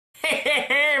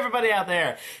Hey, everybody out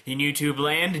there in YouTube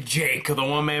land, Jake of the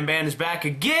One Man Band is back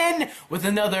again with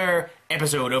another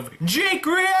episode of Jake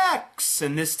Reacts.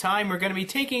 And this time we're going to be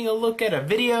taking a look at a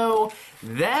video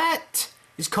that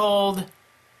is called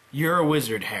You're a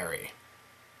Wizard, Harry.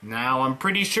 Now, I'm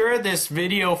pretty sure this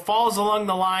video falls along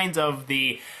the lines of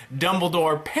the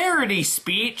Dumbledore parody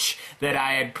speech that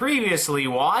I had previously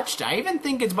watched. I even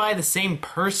think it's by the same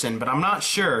person, but I'm not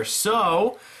sure.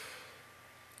 So,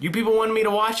 you people wanted me to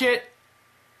watch it.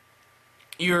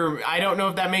 I don't know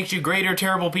if that makes you great or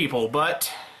terrible people,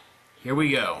 but here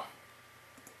we go.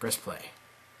 Press play.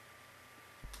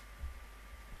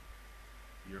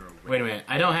 Wait a minute,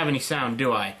 I don't have any sound,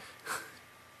 do I?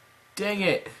 Dang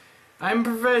it. I'm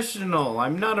professional.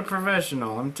 I'm not a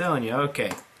professional. I'm telling you.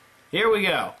 Okay. Here we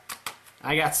go.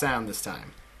 I got sound this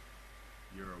time.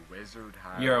 You're a wizard,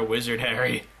 Harry. You're a wizard,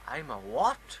 Harry. I'm a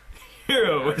what? You're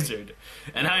a wizard.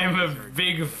 And I am a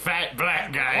big, fat,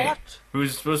 black guy. What?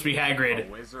 Who's supposed to be Hagrid.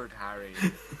 A wizard, Harry.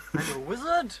 I'm a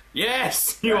wizard?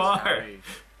 Yes, you Yes, are. Harry.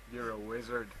 You're a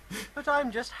wizard. But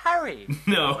I'm just Harry.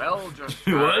 No. Well, just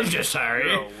It Harry. was just Harry.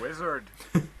 You're a wizard.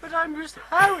 But I'm just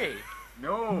Harry.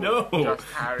 No. No. Just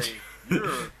Harry.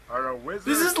 You are a wizard.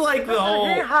 This is like the Listen whole...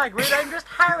 here, Hagrid, I'm just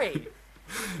Harry.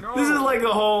 No. This is like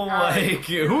the whole, Harry, like,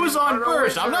 who's on are a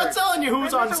first? I'm not wizard. telling you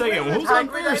who's I'm on just a second. wizard, Who's on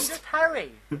Hagrid, I'm first? just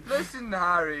Harry. Listen,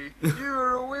 Harry.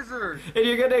 You're a wizard. And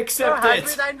you're gonna No, accept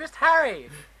Hagrid, it. I'm just Harry.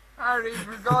 Harry,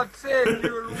 for God's sake,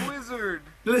 you're a wizard.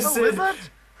 A Listen, wizard?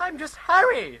 I'm just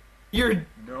Harry. you're...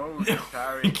 No, just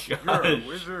Harry. You're a gosh.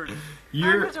 wizard. I'm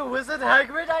You're... not a wizard,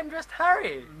 Hagrid, I'm just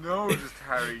Harry. No, just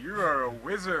Harry. You are a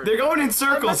wizard. They're going in I'm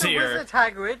circles not a here. wizard,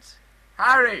 Hagrid.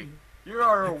 Harry, you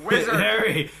are a wizard.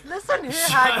 Harry. Listen here,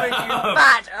 Shut Hagrid, you up.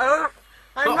 fat oaf.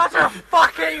 I'm not a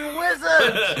fucking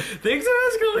wizard. Things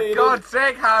are escalating. God's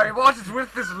sake, Harry, what is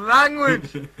with this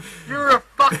language? You're a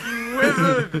fucking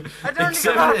wizard. I don't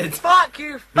Accept give a it. fuck,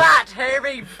 you fat,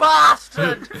 hairy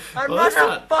bastard! I'm Well, not that's a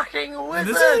not- fucking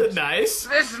wizard! This is nice.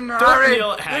 Listen, Harry,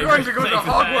 feel you're going to go to like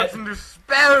Hogwarts that. and do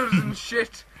spells and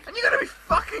shit, and you're gonna be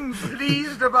fucking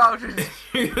pleased about it.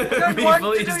 You're I gonna don't be want to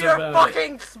pleased do your about it.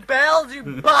 fucking spells, you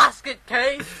basket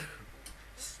case!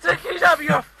 Stick it up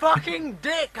your fucking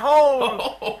dick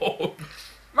hole! Oh.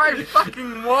 My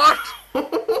fucking what?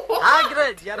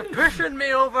 Hagrid, you're pushing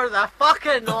me over the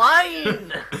fucking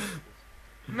line!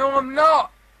 No, I'm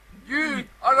not. You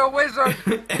are a wizard.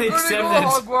 You're gonna go to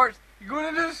Acceptance. Hogwarts. You're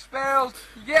gonna do spells.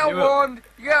 You get a You will- wand.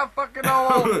 You get a fucking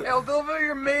owl. It'll deliver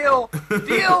your mail.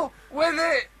 Deal with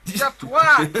it, you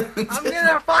twat. I'm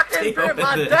gonna fucking Deal put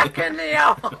my with it. dick in the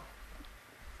owl!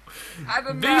 I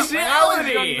did that when I was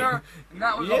Bestiality. younger, and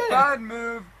that was Yeah. a bad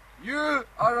move. You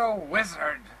are a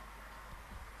wizard.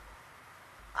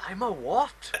 I'm a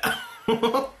what? You're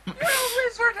a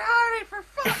wizard, Harry. For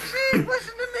fuck's sake,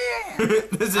 listen to me.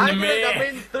 Listen to Hagrid, I've me.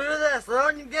 been through this,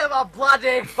 I don't give a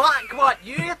bloody fuck what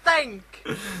you think!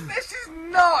 This is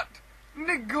not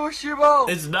negotiable.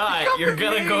 It's not. Come You're with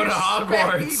gonna me, go to you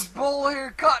Hogwarts. specky, bull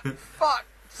haircut, fuck,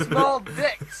 small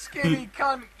dick, skinny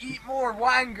cunt, eat more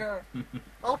wanger.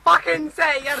 I'll fucking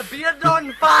set your beard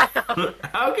on fire!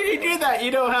 How can you do that?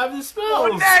 You don't have the Oh,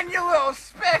 spells. then you little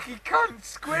specky cunt,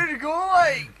 square to go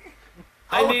like.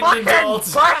 I need I'll an fucking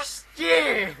adult. burst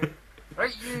you!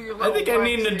 Right, you I little think I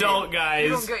need an waxy. adult, You guys.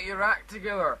 don't get your act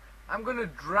together. I'm gonna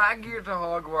drag you to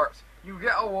Hogwarts. You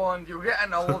get a wand, you'll get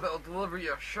an owl that'll deliver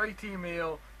you a shitey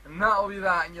mail, and that'll be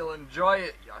that, and you'll enjoy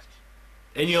it.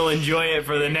 And you'll enjoy it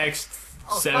for the next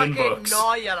I'll 7 fucking books.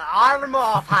 gnaw your arm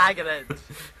off, Hagrid!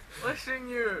 Listen,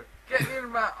 you, get near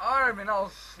my arm, and I'll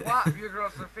slap you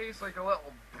across the face like a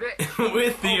little bitch.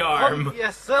 With the Fuck arm.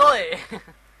 you silly!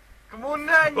 Come on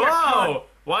now, you cunt. Whoa!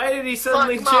 Why did he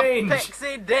suddenly Suck my change?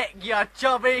 pixie dick, you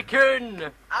chubby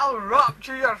coon! I'll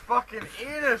rupture your fucking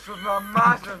anus with my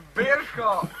massive bear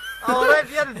cock. I'll rip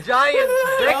your giant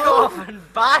dick off and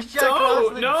bash you across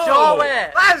Don't, the no. jaw with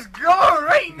it! Let's go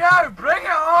right now. Bring it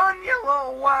on, you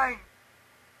little wank.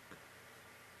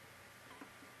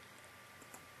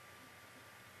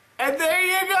 And there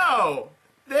you go!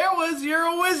 There was You're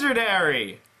a Wizard,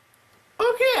 Harry.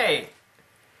 Okay.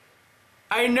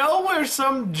 I know where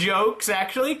some jokes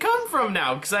actually come from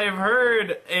now, because I've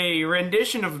heard a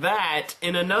rendition of that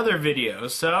in another video,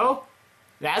 so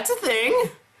that's a thing.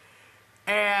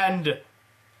 And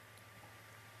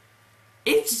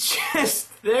it's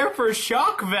just there for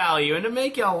shock value and to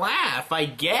make you laugh, I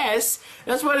guess.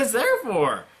 That's what it's there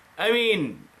for. I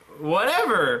mean,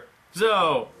 whatever.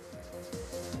 So,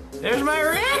 there's my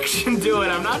reaction to it.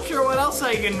 I'm not sure what else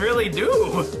I can really do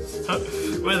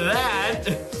with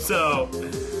that. So,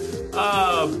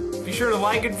 be sure to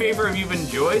like and favorite if you've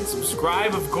enjoyed.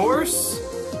 Subscribe, of course.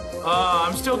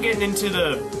 I'm still getting into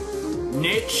the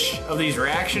niche of these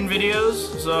reaction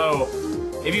videos. So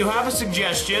if you have a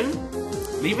suggestion,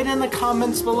 leave it in the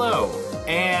comments below,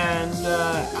 and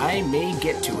I may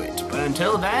get to it. But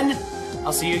until then,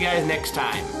 I'll see you guys next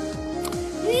time.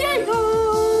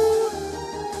 Yay-ho!